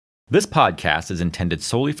This podcast is intended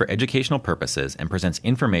solely for educational purposes and presents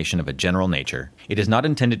information of a general nature. It is not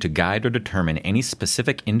intended to guide or determine any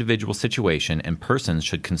specific individual situation, and persons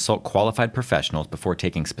should consult qualified professionals before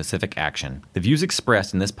taking specific action. The views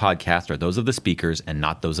expressed in this podcast are those of the speakers and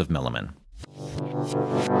not those of Milliman.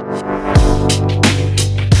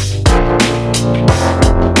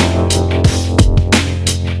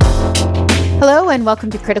 Hello and welcome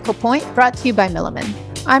to Critical Point, brought to you by Milliman.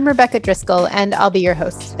 I'm Rebecca Driscoll, and I'll be your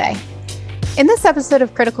host today. In this episode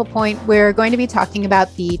of Critical Point, we're going to be talking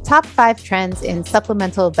about the top 5 trends in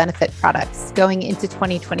supplemental benefit products going into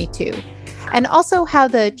 2022, and also how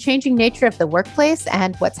the changing nature of the workplace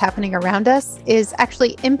and what's happening around us is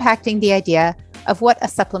actually impacting the idea of what a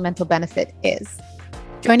supplemental benefit is.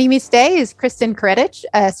 Joining me today is Kristen Karetich,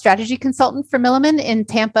 a strategy consultant for Milliman in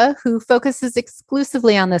Tampa, who focuses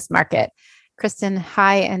exclusively on this market. Kristen,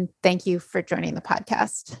 hi, and thank you for joining the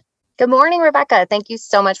podcast. Good morning, Rebecca. Thank you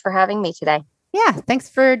so much for having me today. Yeah, thanks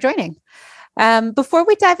for joining. Before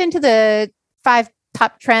we dive into the 5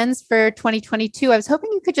 top trends for 2022, I was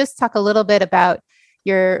hoping you could just talk a little bit about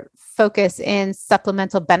your focus in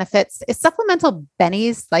supplemental benefits. Is supplemental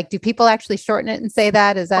bennies, do people actually shorten it and say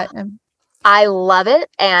that? Is that... I love it,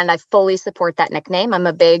 and I fully support that nickname. I'm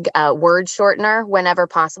a big word shortener whenever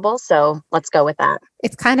possible, so let's go with that.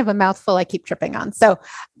 It's kind of a mouthful I keep tripping on.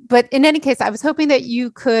 But in any case, I was hoping that you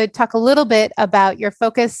could talk a little bit about your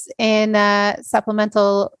focus in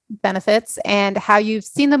supplemental benefits and how you've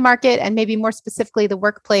seen the market and maybe more specifically the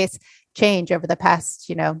workplace change over the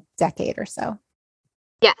past, decade or so.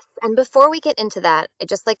 Yes. And before we get into that, I'd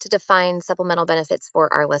just like to define supplemental benefits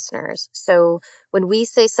for our listeners. So when we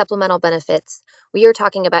say supplemental benefits, we are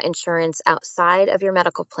talking about insurance outside of your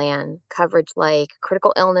medical plan, coverage like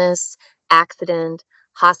critical illness, accident,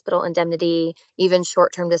 hospital indemnity, even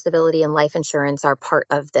short-term disability and life insurance are part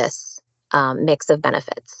of this mix of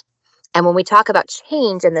benefits. And when we talk about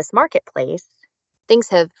change in this marketplace, things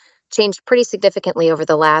have changed pretty significantly over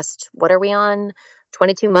the last,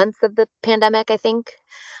 22 months of the pandemic, I think.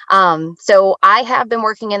 So I have been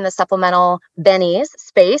working in the supplemental bennies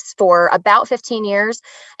space for about 15 years.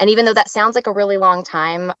 And even though that sounds like a really long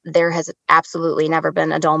time, there has absolutely never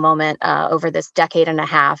been a dull moment over this decade and a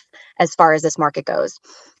half as far as this market goes.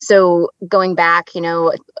 So going back,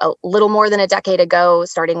 a little more than a decade ago,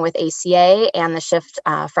 starting with ACA and the shift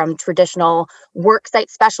from traditional worksite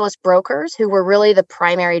specialist brokers, who were really the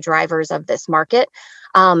primary drivers of this market,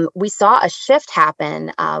 we saw a shift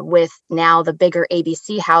happen with now the bigger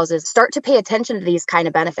ABC houses start to pay attention to these kind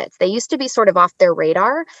of benefits. They used to be sort of off their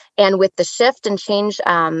radar. And with the shift and change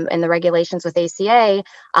in the regulations with ACA,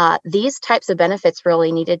 these types of benefits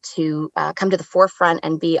really needed to come to the forefront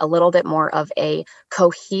and be a little bit more of a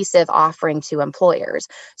cohesive offering to employers.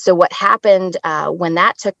 So what happened when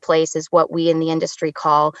that took place is what we in the industry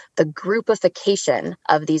call the groupification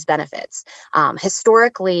of these benefits.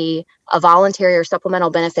 Historically, a voluntary or supplemental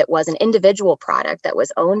benefit was an individual product that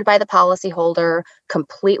was owned by the policyholder,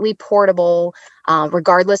 completely portable,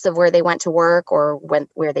 regardless of where they went to work or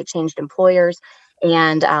where they changed employers.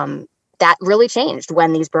 And that really changed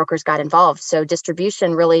when these brokers got involved. So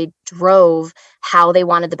distribution really drove how they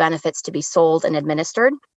wanted the benefits to be sold and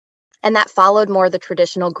administered. And that followed more the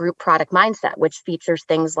traditional group product mindset, which features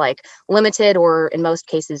things like limited or in most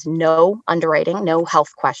cases, no underwriting, no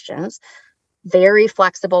health questions, very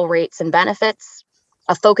flexible rates and benefits,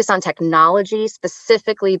 a focus on technology,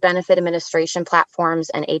 specifically benefit administration platforms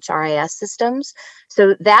and HRIS systems.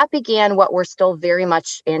 So that began what we're still very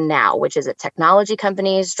much in now, which is that technology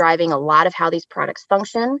companies driving a lot of how these products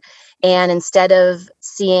function. And instead of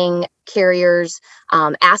seeing carriers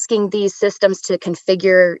asking these systems to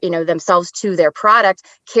configure, themselves to their product,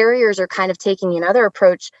 carriers are kind of taking another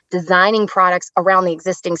approach, designing products around the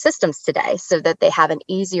existing systems today so that they have an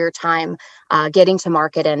easier time getting to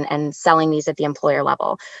market and selling these at the employer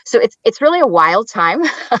level. So it's really a wild time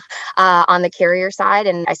on the carrier side.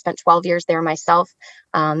 And I spent 12 years there myself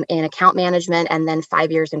in account management and then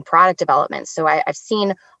 5 years in product development. So I've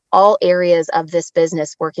seen all areas of this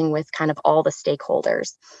business working with kind of all the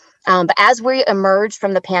stakeholders. But as we emerge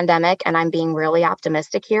from the pandemic, and I'm being really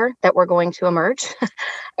optimistic here that we're going to emerge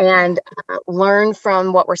and learn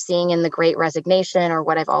from what we're seeing in the Great Resignation, or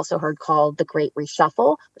what I've also heard called the Great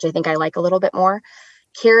Reshuffle, which I think I like a little bit more,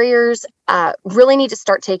 carriers really need to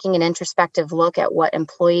start taking an introspective look at what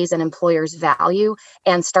employees and employers value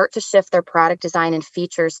and start to shift their product design and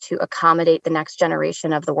features to accommodate the next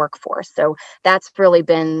generation of the workforce. So that's really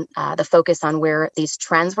been the focus on where these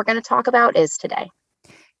trends we're going to talk about is today.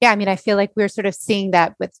 Yeah, I feel like we're sort of seeing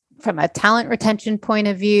that from a talent retention point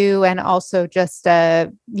of view and also just,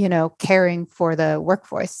 caring for the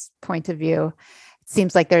workforce point of view.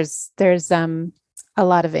 seems like there's a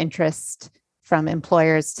lot of interest from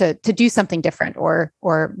employers to do something different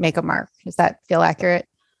or make a mark. Does that feel accurate?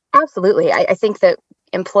 Absolutely. I think that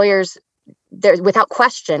employers, without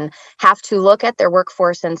question, have to look at their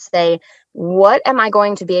workforce and say, what am I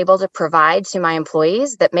going to be able to provide to my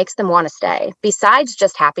employees that makes them want to stay besides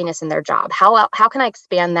just happiness in their job? How can I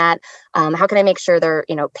expand that? How can I make sure they're,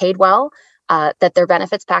 paid well, that their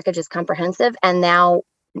benefits package is comprehensive? And now,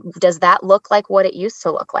 does that look like what it used to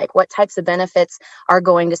look like? What types of benefits are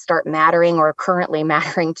going to start mattering or currently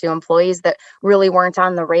mattering to employees that really weren't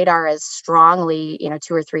on the radar as strongly,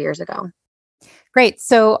 2 or 3 years ago? Great.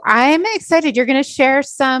 So I'm excited. You're going to share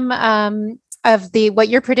some of what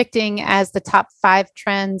you're predicting as the top 5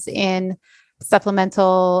 trends in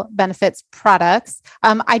supplemental benefits products.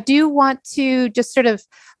 I do want to just sort of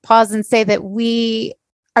pause and say that we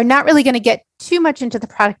are not really going to get too much into the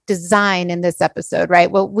product design in this episode,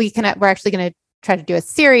 right? Well, we're actually going to try to do a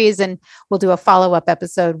series, and we'll do a follow-up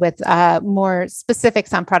episode with more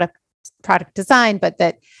specifics on product design. But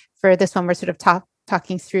that for this one, we're sort of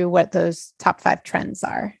talking through what those top 5 trends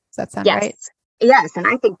are. Does that sound right? Yes. And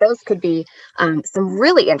I think those could be some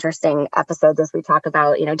really interesting episodes as we talk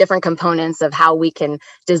about, different components of how we can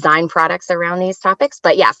design products around these topics.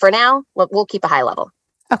 But yeah, for now, we'll keep a high level.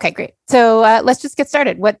 Okay, great. So let's just get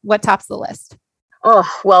started. What tops the list? Oh,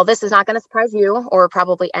 well, this is not going to surprise you or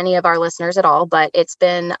probably any of our listeners at all, but it's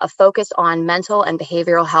been a focus on mental and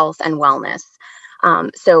behavioral health and wellness.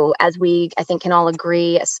 So as we, I think, can all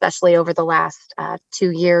agree, especially over the last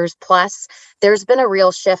 2 years plus, there's been a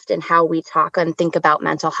real shift in how we talk and think about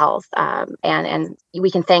mental health. And we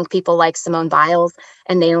can thank people like Simone Biles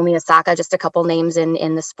and Naomi Osaka, just a couple names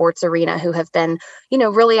in the sports arena, who have been,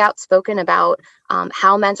 really outspoken about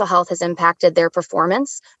how mental health has impacted their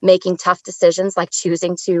performance, making tough decisions like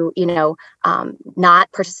choosing to,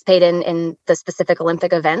 not participate in the specific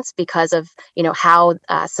Olympic events because of, how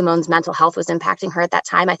Simone's mental health was impacting her at that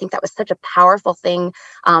time. I think that was such a powerful thing,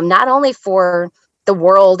 not only for the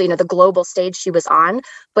world, the global stage she was on,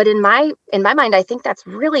 but in my mind, I think that's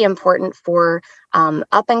really important for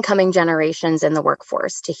up and coming generations in the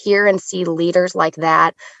workforce to hear and see leaders like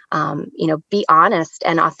that, be honest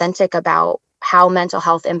and authentic about how mental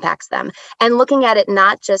health impacts them, and looking at it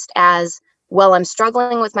not just as, well, I'm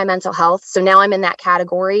struggling with my mental health, so now I'm in that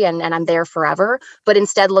category and I'm there forever, but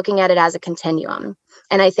instead looking at it as a continuum.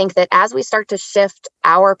 And I think that as we start to shift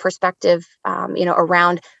our perspective,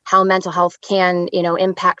 around how mental health can,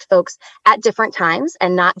 impact folks at different times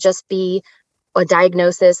and not just be a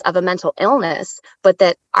diagnosis of a mental illness, but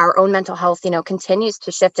that our own mental health, continues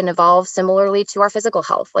to shift and evolve similarly to our physical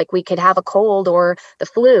health. Like we could have a cold or the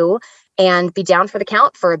flu and be down for the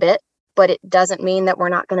count for a bit, but it doesn't mean that we're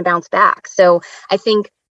not going to bounce back. So I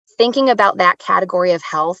think thinking about that category of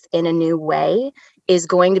health in a new way is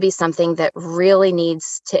going to be something that really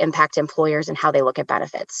needs to impact employers and how they look at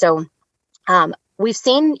benefits. So we've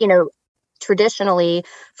seen, traditionally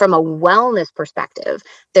from a wellness perspective,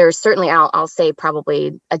 there's certainly, I'll say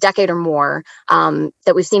probably a decade or more,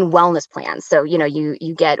 that we've seen wellness plans. So,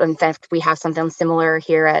 you get, in fact, we have something similar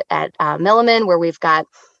here at Milliman, where we've got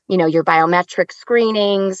your biometric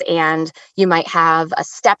screenings, and you might have a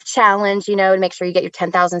step challenge, to make sure you get your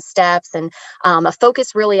 10,000 steps, and a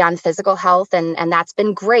focus really on physical health. And that's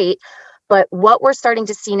been great. But what we're starting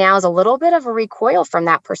to see now is a little bit of a recoil from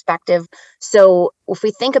that perspective. So if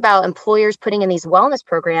we think about employers putting in these wellness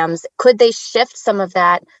programs, could they shift some of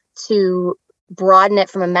that to broaden it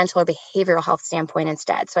from a mental or behavioral health standpoint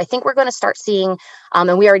instead? So I think we're going to start seeing,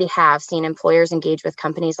 and we already have seen, employers engage with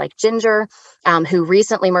companies like Ginger, who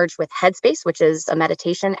recently merged with Headspace, which is a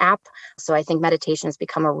meditation app. So I think meditation has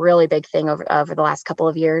become a really big thing over the last couple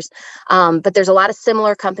of years. But there's a lot of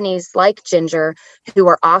similar companies like Ginger who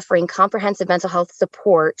are offering comprehensive mental health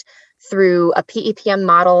support through a PEPM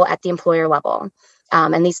model at the employer level.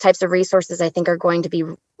 And these types of resources, I think, are going to be,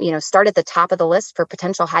 start at the top of the list for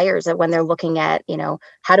potential hires when they're looking at,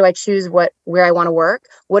 how do I choose where I want to work?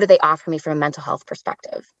 What do they offer me from a mental health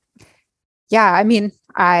perspective? Yeah, I mean,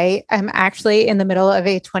 I am actually in the middle of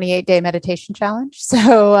a 28-day meditation challenge.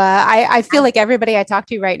 So I feel like everybody I talk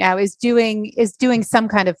to right now is doing some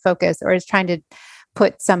kind of focus, or is trying to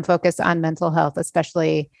put some focus on mental health,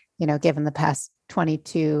 especially, given the past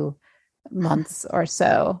 22 months or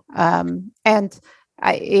so. And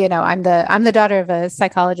I'm the daughter of a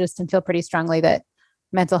psychologist and feel pretty strongly that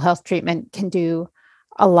mental health treatment can do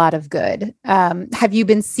a lot of good. Have you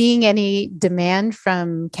been seeing any demand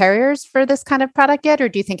from carriers for this kind of product yet, or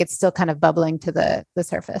do you think it's still kind of bubbling to the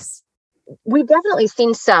surface? We've definitely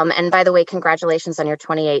seen some. And by the way, congratulations on your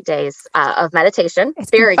 28 days of meditation. It's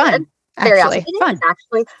very fun. good. Very awesome. Actually, It fun. is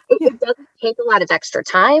actually. It doesn't take a lot of extra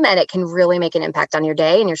time, and it can really make an impact on your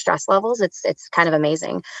day and your stress levels. It's kind of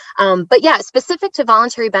amazing. But yeah, specific to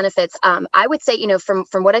voluntary benefits, I would say, from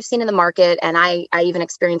what I've seen in the market, and I even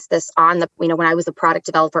experienced this on the, when I was a product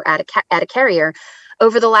developer at a carrier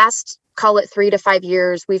over the last, call it 3 to 5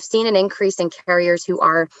 years, we've seen an increase in carriers who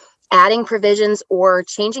are adding provisions or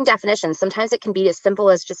changing definitions. Sometimes it can be as simple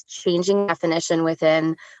as just changing definition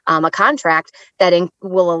within a contract that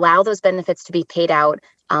will allow those benefits to be paid out,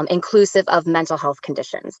 inclusive of mental health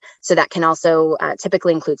conditions. So that can also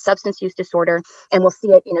typically include substance use disorder. And we'll see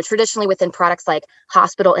it, traditionally within products like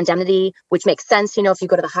hospital indemnity, which makes sense. If you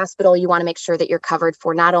go to the hospital, you want to make sure that you're covered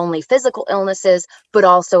for not only physical illnesses, but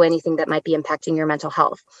also anything that might be impacting your mental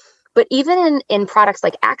health. But even in products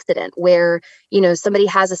like accident, where, somebody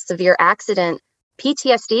has a severe accident,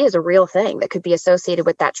 PTSD is a real thing that could be associated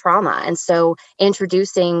with that trauma. And so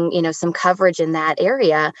introducing, some coverage in that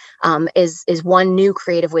area is one new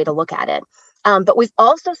creative way to look at it. But we've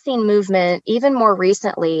also seen movement even more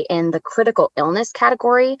recently in the critical illness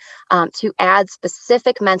category to add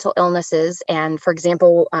specific mental illnesses. And for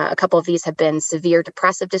example, a couple of these have been severe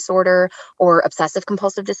depressive disorder or obsessive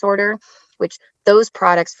compulsive disorder, which those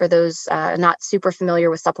products, for those not super familiar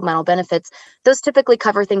with supplemental benefits, those typically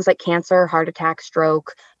cover things like cancer, heart attack,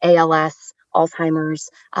 stroke, ALS, Alzheimer's,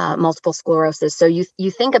 multiple sclerosis. So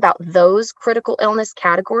you think about those critical illness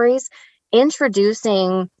categories,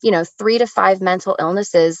 introducing, 3 to 5 mental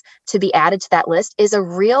illnesses to be added to that list is a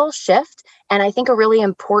real shift. And I think a really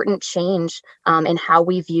important change in how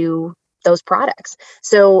we view those products.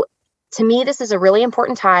 So to me, this is a really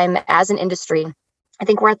important time as an industry. I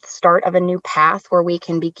think we're at the start of a new path where we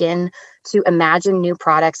can begin to imagine new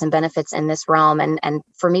products and benefits in this realm. And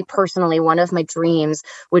for me personally, one of my dreams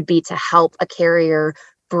would be to help a carrier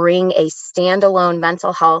bring a standalone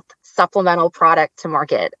mental health supplemental product to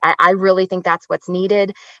market. I really think that's what's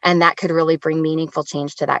needed, and that could really bring meaningful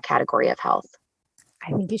change to that category of health.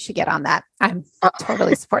 I think you should get on that. I'm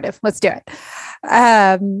totally supportive. Let's do it.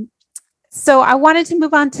 So I wanted to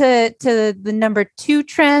move on to the number 2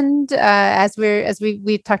 trend. As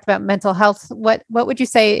we've talked about mental health, what would you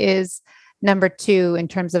say is number 2 in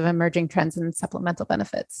terms of emerging trends in supplemental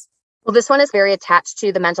benefits? Well, this one is very attached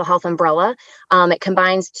to the mental health umbrella. It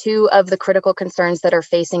combines 2 of the critical concerns that are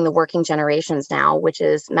facing the working generations now, which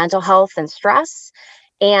is mental health and stress,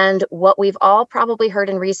 and what we've all probably heard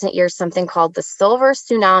in recent years, something called the silver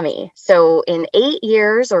tsunami. So in 8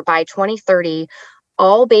 years, or by 2030,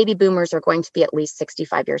 all baby boomers are going to be at least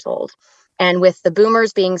 65 years old. And with the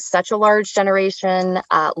boomers being such a large generation,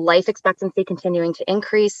 life expectancy continuing to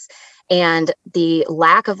increase, and the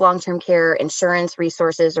lack of long-term care insurance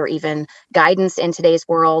resources or even guidance in today's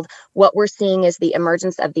world, what we're seeing is the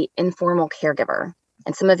emergence of the informal caregiver.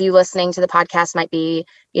 And some of you listening to the podcast might be,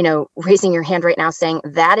 raising your hand right now saying,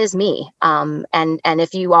 that is me. And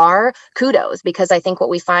if you are, kudos, because I think what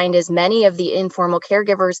we find is many of the informal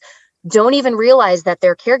caregivers don't even realize that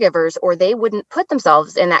they're caregivers, or they wouldn't put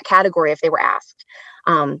themselves in that category if they were asked.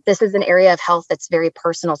 This is an area of health that's very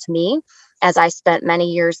personal to me, as I spent many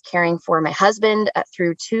years caring for my husband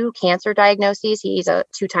through 2 cancer diagnoses. He's a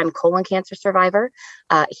 2-time colon cancer survivor.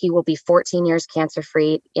 He will be 14 years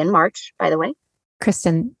cancer-free in March, by the way.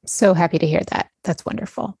 Kristen, so happy to hear that. That's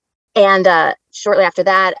wonderful. And shortly after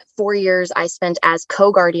that, 4 years I spent as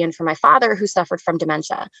co-guardian for my father, who suffered from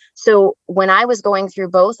dementia. So when I was going through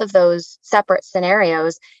both of those separate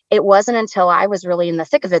scenarios, it wasn't until I was really in the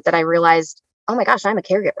thick of it that I realized, oh my gosh, I'm a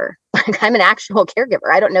caregiver. Like, I'm an actual caregiver.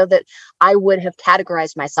 I don't know that I would have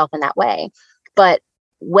categorized myself in that way. But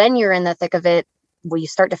when you're in the thick of it, well, you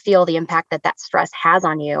start to feel the impact that stress has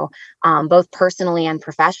on you, both personally and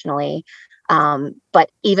professionally.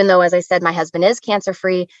 But even though, as I said, my husband is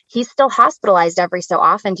cancer-free, he's still hospitalized every so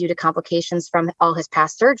often due to complications from all his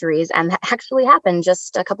past surgeries. And that actually happened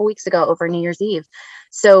just a couple weeks ago over New Year's Eve.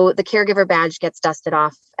 So the caregiver badge gets dusted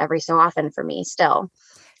off every so often for me still.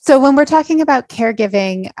 So when we're talking about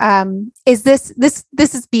caregiving, is this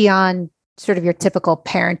is beyond sort of your typical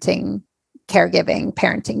parenting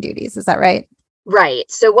duties? Is that right? Right.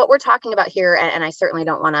 So what we're talking about here, and I certainly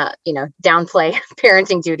don't want to, downplay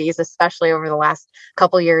parenting duties, especially over the last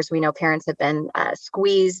couple of years. We know parents have been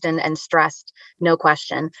squeezed and stressed, no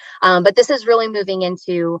question. But this is really moving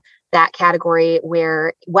into that category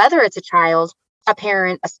where, whether it's a child, a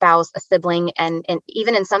parent, a spouse, a sibling, and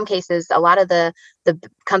even in some cases, a lot of the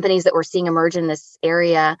companies that we're seeing emerge in this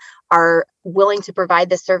area are willing to provide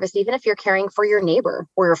this service, even if you're caring for your neighbor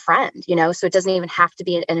or your friend, so it doesn't even have to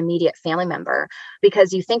be an immediate family member,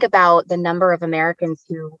 because you think about the number of Americans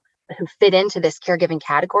who who fit into this caregiving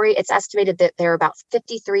category, it's estimated that there are about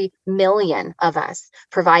 53 million of us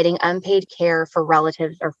providing unpaid care for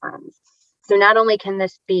relatives or friends. So not only can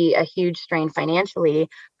this be a huge strain financially,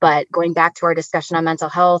 but going back to our discussion on mental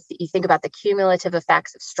health, you think about the cumulative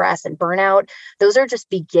effects of stress and burnout. Those are just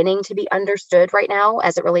beginning to be understood right now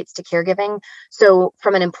as it relates to caregiving. So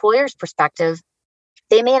from an employer's perspective,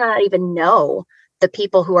 they may not even know the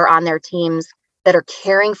people who are on their teams that are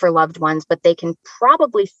caring for loved ones, but they can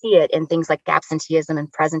probably see it in things like absenteeism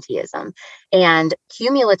and presenteeism. And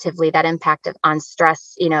cumulatively, that impact on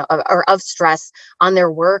stress, or of stress on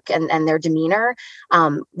their work and their demeanor,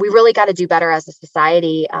 we really got to do better as a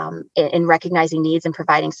society in recognizing needs and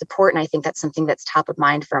providing support. And I think that's something that's top of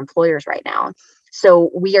mind for employers right now. So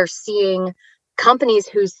we are seeing companies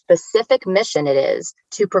whose specific mission it is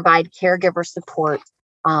to provide caregiver support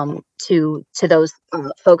to those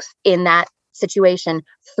folks in that situation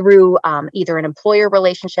through either an employer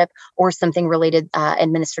relationship or something related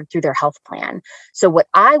administered through their health plan. So what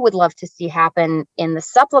I would love to see happen in the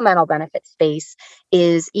supplemental benefit space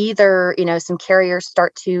is either, some carriers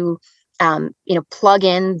start to, plug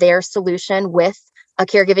in their solution with a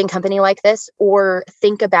caregiving company like this, or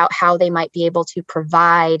think about how they might be able to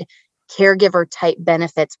provide caregiver type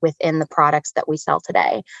benefits within the products that we sell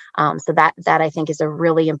today. So that I think is a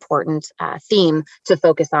really important theme to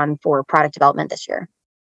focus on for product development this year.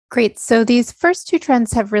 Great. So these first two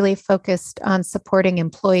trends have really focused on supporting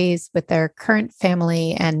employees with their current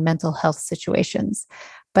family and mental health situations.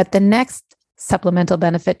 But the next supplemental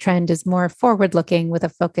benefit trend is more forward-looking with a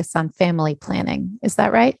focus on family planning. Is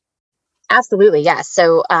that right? Absolutely, yes.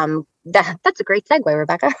 So that's a great segue,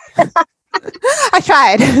 Rebecca. I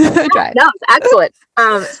tried. No, it's excellent.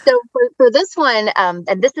 So for this one,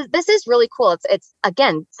 and this is really cool. It's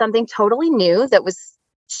again something totally new that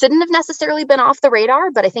shouldn't have necessarily been off the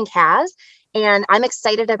radar, but I think has. And I'm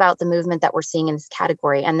excited about the movement that we're seeing in this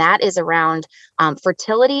category, and that is around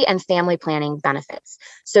fertility and family planning benefits.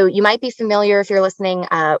 So you might be familiar, if you're listening,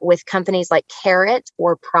 with companies like Carrot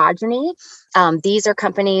or Progyny. These are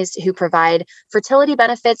companies who provide fertility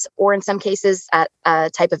benefits, or in some cases, a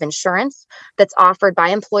type of insurance that's offered by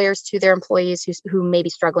employers to their employees who may be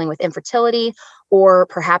struggling with infertility, or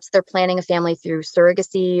perhaps they're planning a family through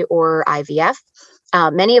surrogacy or IVF.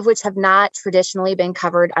 Many of which have not traditionally been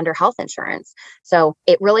covered under health insurance. So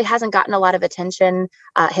it really hasn't gotten a lot of attention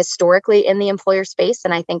historically in the employer space.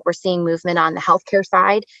 And I think we're seeing movement on the healthcare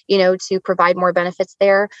side, to provide more benefits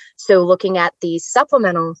there. So looking at the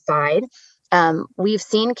supplemental side, we've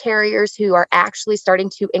seen carriers who are actually starting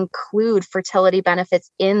to include fertility benefits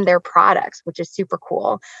in their products, which is super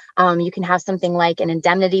cool. You can have something like an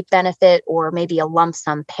indemnity benefit or maybe a lump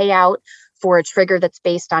sum payout for a trigger that's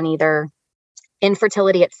based on either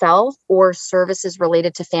infertility itself or services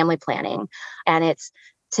related to family planning. And it's,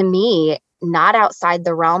 to me, not outside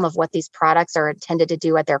the realm of what these products are intended to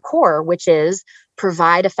do at their core, which is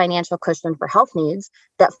provide a financial cushion for health needs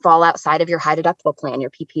that fall outside of your high deductible plan, your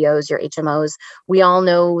PPOs, your HMOs. We all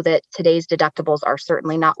know that today's deductibles are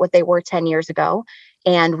certainly not what they were 10 years ago.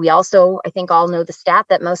 And we also, I think, all know the stat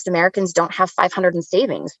that most Americans don't have $500 in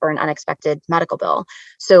savings for an unexpected medical bill.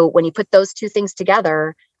 So when you put those two things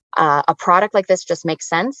together, a product like this just makes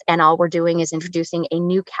sense. And all we're doing is introducing a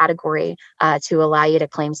new category to allow you to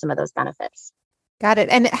claim some of those benefits. Got it.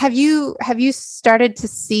 And have you started to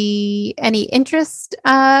see any interest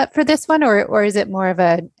for this one, or is it more of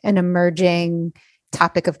an emerging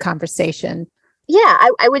topic of conversation? Yeah,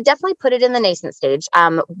 I would definitely put it in the nascent stage.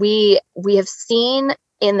 We have seen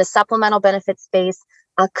in the supplemental benefit space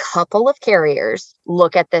a couple of carriers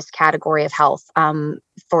look at this category of health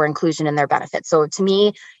for inclusion in their benefits. So to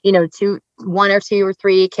me, one or two or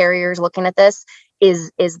three carriers looking at this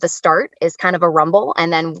is the start, is kind of a rumble,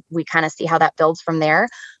 and then we kind of see how that builds from there.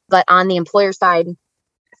 But on the employer side,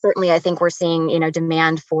 certainly I think we're seeing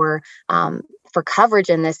demand for coverage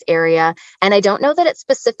in this area. And I don't know that it's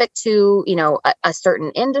specific to, a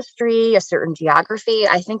certain industry, a certain geography.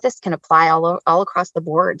 I think this can apply all across the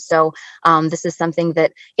board. So this is something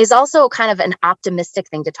that is also kind of an optimistic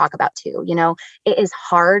thing to talk about too. It is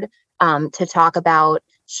hard to talk about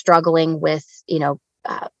struggling with,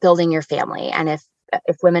 building your family. And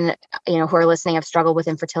if women, who are listening have struggled with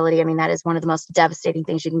infertility, I mean, that is one of the most devastating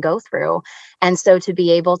things you can go through. And so to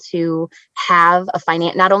be able to have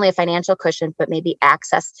not only a financial cushion, but maybe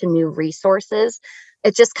access to new resources,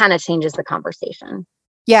 it just kind of changes the conversation.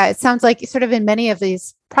 Yeah, it sounds like sort of in many of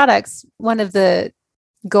these products, one of the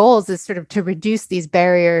goals is sort of to reduce these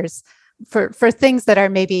barriers for things that are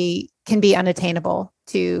maybe can be unattainable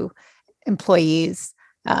to employees,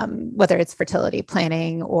 whether it's fertility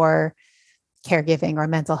planning or caregiving or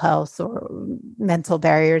mental health or mental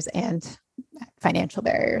barriers and financial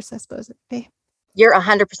barriers, I suppose it would be. You're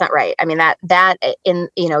 100% right. I mean, that in,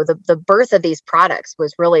 the birth of these products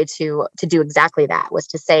was really to do exactly that, was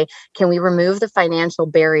to say, can we remove the financial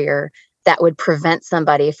barrier that would prevent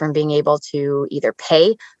somebody from being able to either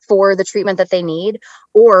pay for the treatment that they need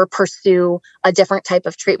or pursue a different type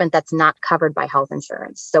of treatment that's not covered by health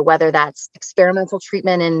insurance. So whether that's experimental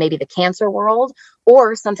treatment in maybe the cancer world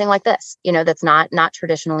or something like this, that's not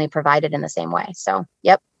traditionally provided in the same way. So,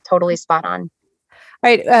 yep, totally spot on. All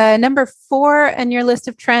right. Number 4 on your list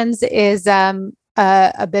of trends is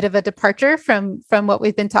a bit of a departure from what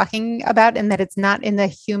we've been talking about, in that it's not in the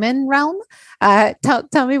human realm.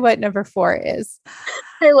 Tell me what number 4 is.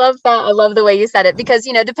 I love that. I love the way you said it, because,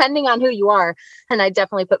 depending on who you are, and I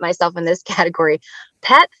definitely put myself in this category,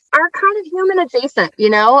 pets are kind of human adjacent,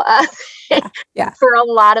 Yeah. For a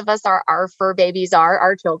lot of us, our fur babies are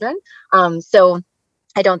our children. So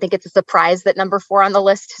I don't think it's a surprise that number 4 on the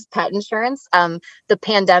list is pet insurance. The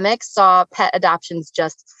pandemic saw pet adoptions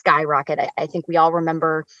just skyrocket. I think we all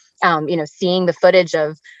remember, seeing the footage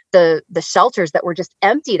of the shelters that were just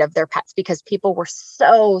emptied of their pets because people were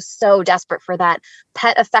so desperate for that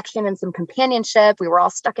pet affection and some companionship. We were all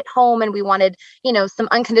stuck at home and we wanted, some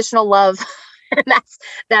unconditional love. And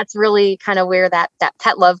that's really kind of where that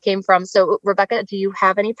pet love came from. So, Rebecca, do you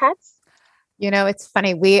have any pets? It's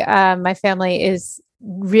funny. My family is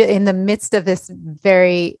really in the midst of this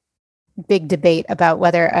very big debate about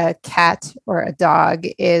whether a cat or a dog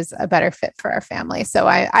is a better fit for our family. So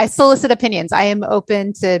I solicit opinions. I am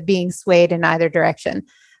open to being swayed in either direction.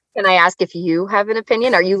 Can I ask if you have an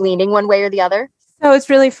opinion? Are you leaning one way or the other? So it's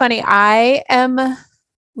really funny. I am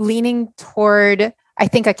leaning toward, I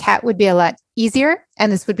think a cat would be a lot easier,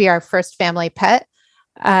 and this would be our first family pet.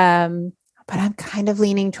 But I'm kind of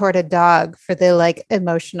leaning toward a dog for the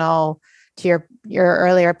emotional, to your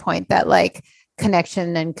earlier point, that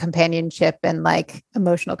connection and companionship and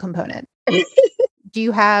emotional component. Do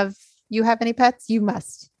you have any pets? You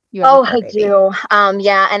must. I do.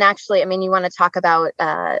 Yeah. And actually, you want to talk about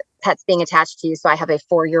pets being attached to you. So I have a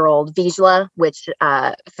 4-year-old Vizsla, which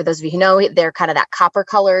for those of you who know, they're kind of that copper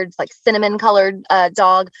colored, cinnamon colored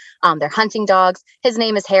dog. They're hunting dogs. His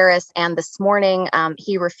name is Harris. And this morning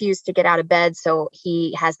he refused to get out of bed. So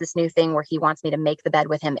he has this new thing where he wants me to make the bed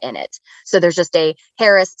with him in it. So there's just a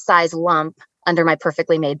Harris size lump under my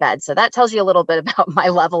perfectly made bed. So that tells you a little bit about my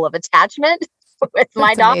level of attachment with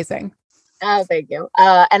my dog. Amazing. Oh, thank you.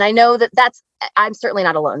 And I know I'm certainly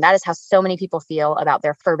not alone. That is how so many people feel about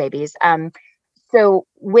their fur babies. So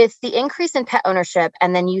with the increase in pet ownership,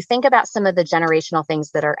 and then you think about some of the generational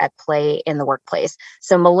things that are at play in the workplace.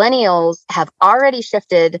 So millennials have already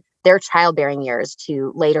shifted their childbearing years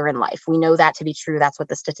to later in life. We know that to be true. That's what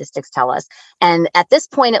the statistics tell us. And at this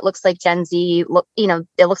point, it looks like Gen Z,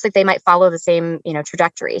 it looks like they might follow the same,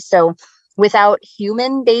 trajectory. So without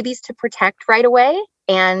human babies to protect right away,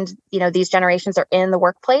 and, these generations are in the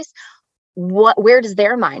workplace, where does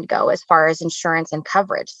their mind go as far as insurance and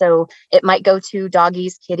coverage? So it might go to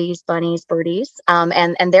doggies, kitties, bunnies, birdies,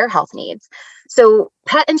 and their health needs. So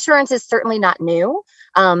pet insurance is certainly not new,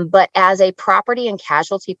 but as a property and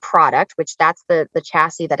casualty product, which that's the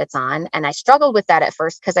chassis that it's on. And I struggled with that at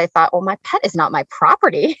first because I thought, well, my pet is not my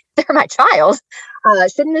property. They're my child.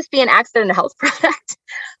 Shouldn't this be an accident and health product?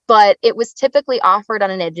 But it was typically offered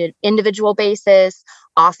on an individual basis,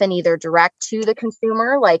 often either direct to the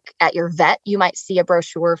consumer, like at your vet, you might see a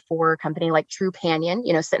brochure for a company like Trupanion,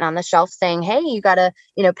 sitting on the shelf saying, hey, you got to,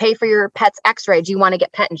 pay for your pet's x-ray. Do you want to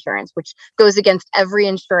get pet insurance? Which goes against every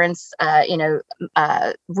insurance,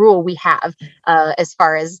 rule we have as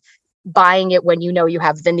far as buying it when you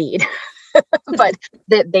have the need. But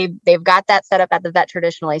they've got that set up at the vet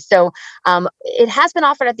traditionally. So it has been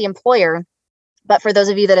offered at the employer. But for those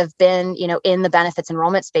of you that have been, in the benefits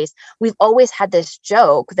enrollment space, we've always had this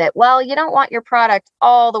joke that, well, you don't want your product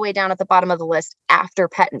all the way down at the bottom of the list after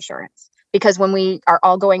pet insurance, because when we are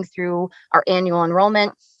all going through our annual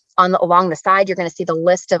enrollment, along the side, you're going to see the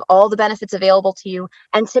list of all the benefits available to you.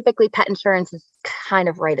 And typically pet insurance is kind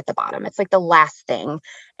of right at the bottom. It's like the last thing.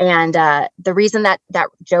 And the reason that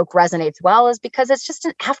joke resonates well is because it's just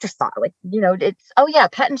an afterthought. It's, oh yeah,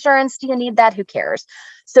 pet insurance. Do you need that? Who cares?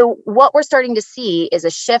 So what we're starting to see is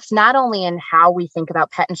a shift, not only in how we think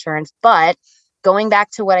about pet insurance, but going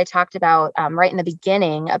back to what I talked about right in the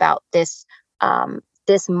beginning about this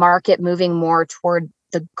market moving more toward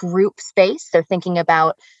the group space. So thinking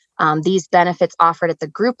about these benefits offered at the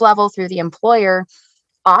group level through the employer,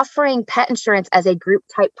 offering pet insurance as a group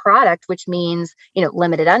type product, which means,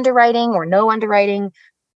 limited underwriting or no underwriting,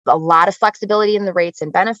 a lot of flexibility in the rates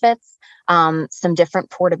and benefits, some different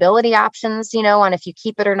portability options, on if you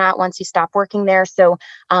keep it or not once you stop working there. So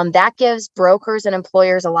that gives brokers and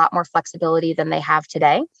employers a lot more flexibility than they have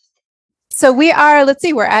today. So we're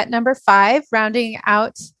at number 5, rounding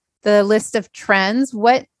out the list of trends.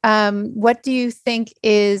 What do you think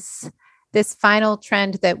is this final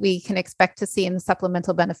trend that we can expect to see in the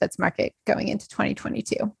supplemental benefits market going into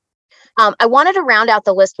 2022? I wanted to round out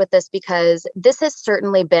the list with this because this has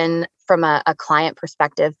certainly been, from a client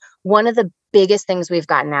perspective, one of the biggest things we've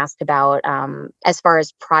gotten asked about as far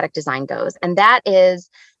as product design goes. And that is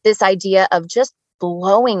this idea of just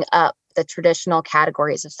blowing up the traditional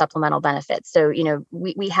categories of supplemental benefits. So,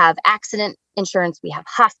 we have accident insurance, we have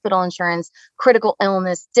hospital insurance, critical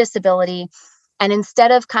illness, disability. And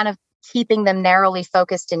instead of kind of keeping them narrowly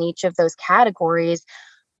focused in each of those categories,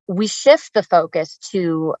 we shift the focus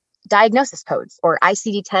to diagnosis codes or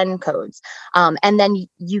ICD-10 codes. And then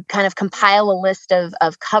you kind of compile a list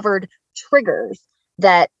of covered triggers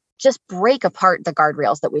that just break apart the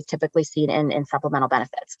guardrails that we've typically seen in supplemental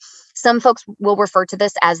benefits. Some folks will refer to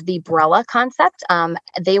this as the BRELA concept.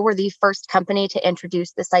 They were the first company to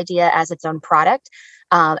introduce this idea as its own product.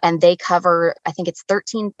 And they cover, I think it's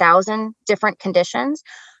 13,000 different conditions.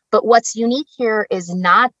 But what's unique here is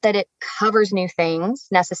not that it covers new things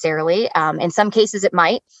necessarily. In some cases it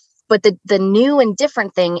might. But the new and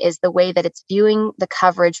different thing is the way that it's viewing the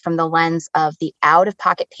coverage from the lens of the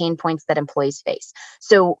out-of-pocket pain points that employees face.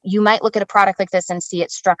 So you might look at a product like this and see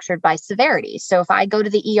it structured by severity. So if I go to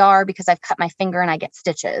the ER because I've cut my finger and I get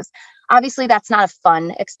stitches, obviously that's not a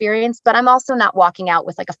fun experience, but I'm also not walking out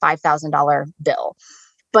with like a $5,000 bill.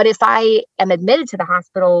 But if I am admitted to the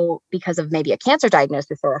hospital because of maybe a cancer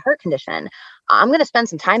diagnosis or a heart condition, I'm going to spend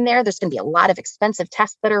some time there. There's going to be a lot of expensive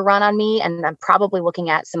tests that are run on me, and I'm probably looking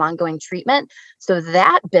at some ongoing treatment. So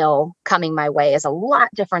that bill coming my way is a lot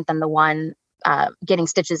different than the one getting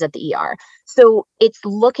stitches at the ER. So it's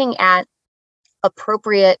looking at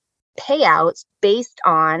appropriate payouts based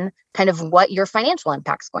on kind of what your financial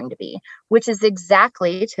impact is going to be, which is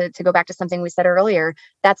exactly, to go back to something we said earlier,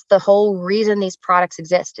 that's the whole reason these products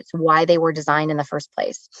exist. It's why they were designed in the first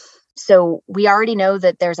place. So we already know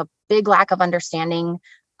that there's a big lack of understanding.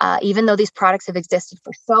 Even though these products have existed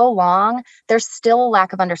for so long, there's still a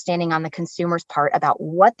lack of understanding on the consumer's part about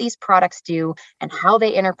what these products do and how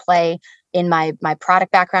they interplay. In my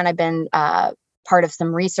product background, I've been part of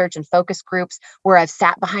some research and focus groups where I've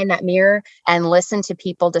sat behind that mirror and listened to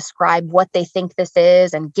people describe what they think this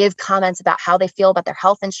is and give comments about how they feel about their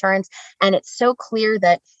health insurance. And it's so clear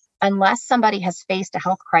that unless somebody has faced a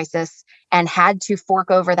health crisis and had to fork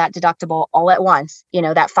over that deductible all at once,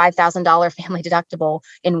 that $5,000 family deductible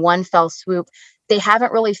in one fell swoop, they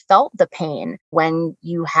haven't really felt the pain when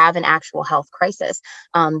you have an actual health crisis.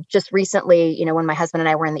 Just recently, when my husband and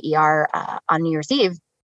I were in the ER on New Year's Eve,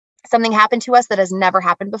 something happened to us that has never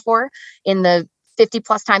happened before in the 50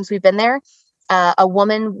 plus times we've been there. A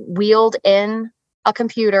woman wheeled in a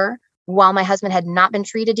computer while my husband had not been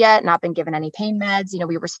treated yet, not been given any pain meds.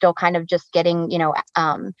 We were still kind of just getting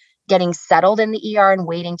settled in the ER and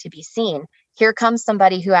waiting to be seen. Here comes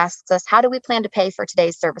somebody who asks us, how do we plan to pay for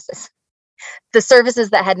today's services? The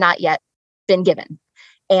services that had not yet been given.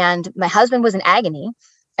 And my husband was in agony.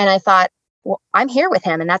 And I thought, well, I'm here with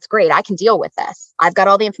him and that's great. I can deal with this. I've got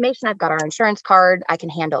all the information. I've got our insurance card. I can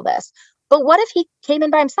handle this. But what if he came in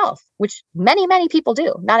by himself, which many, many people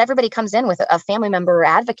do? Not everybody comes in with a family member or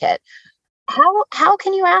advocate. How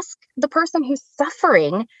can you ask the person who's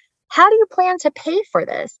suffering, how do you plan to pay for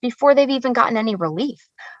this before they've even gotten any relief?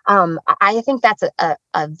 I think that's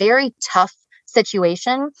a very tough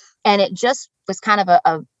situation. And it just was kind of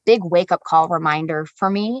a big wake-up call reminder for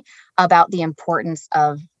me about the importance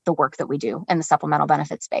of the work that we do in the supplemental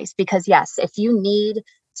benefit space. Because yes, if you need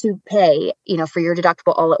to pay, for your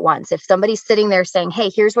deductible all at once, if somebody's sitting there saying, hey,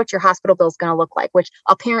 here's what your hospital bill is going to look like, which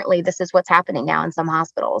apparently this is what's happening now in some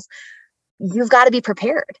hospitals, you've got to be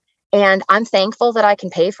prepared. And I'm thankful that I can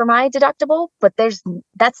pay for my deductible, but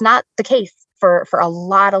that's not the case for a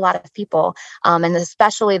lot of people. And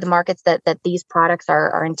especially the markets that these products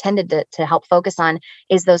are intended to help focus on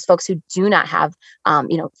is those folks who do not have,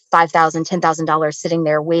 $5,000, $10,000 sitting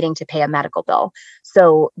there waiting to pay a medical bill.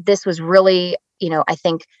 So this was really, I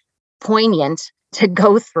think poignant to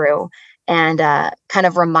go through and kind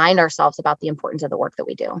of remind ourselves about the importance of the work that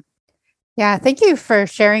we do. Yeah. Thank you for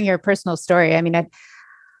sharing your personal story. I mean,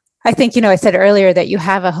 I think, I said earlier that you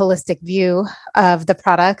have a holistic view of the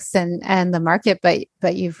products and the market,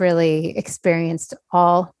 but you've really experienced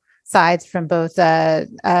all sides from both,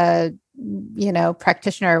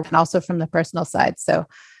 practitioner and also from the personal side. So,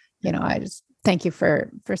 I just thank you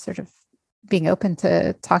for sort of being open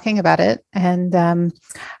to talking about it. And, I'm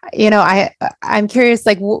curious,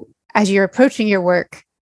 like, as you're approaching your work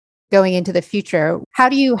going into the future, how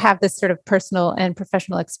do you have this sort of personal and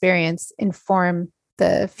professional experience inform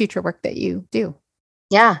the future work that you do?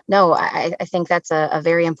 Yeah, no, I think that's a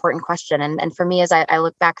very important question. And for me, as I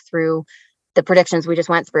look back through the predictions we just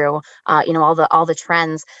went through, all the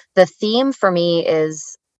trends, the theme for me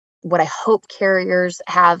is what I hope carriers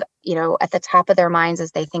have, at the top of their minds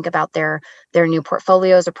as they think about their new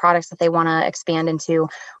portfolios or products that they want to expand into.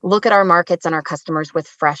 Look at our markets and our customers with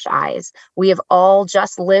fresh eyes. We have all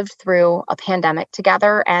just lived through a pandemic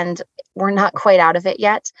together, and we're not quite out of it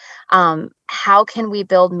yet. How can we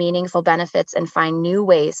build meaningful benefits and find new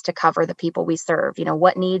ways to cover the people we serve?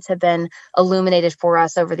 What needs have been illuminated for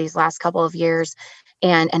us over these last couple of years,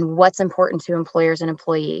 and what's important to employers and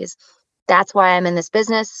employees. That's why I'm in this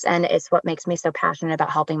business, and it's what makes me so passionate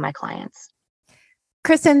about helping my clients.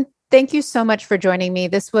 Kristen, thank you so much for joining me.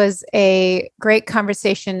 This was a great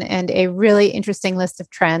conversation and a really interesting list of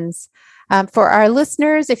trends. For our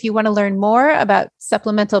listeners, if you want to learn more about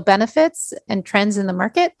supplemental benefits and trends in the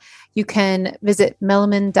market, you can visit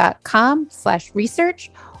milliman.com/research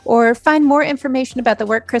or find more information about the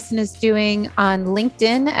work Kristen is doing on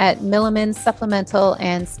LinkedIn at Milliman Supplemental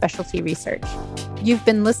and Specialty Research. You've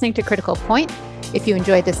been listening to Critical Point. If you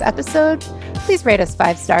enjoyed this episode, please rate us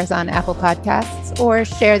 5 stars on Apple Podcasts or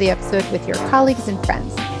share the episode with your colleagues and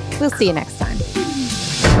friends. We'll see you next time.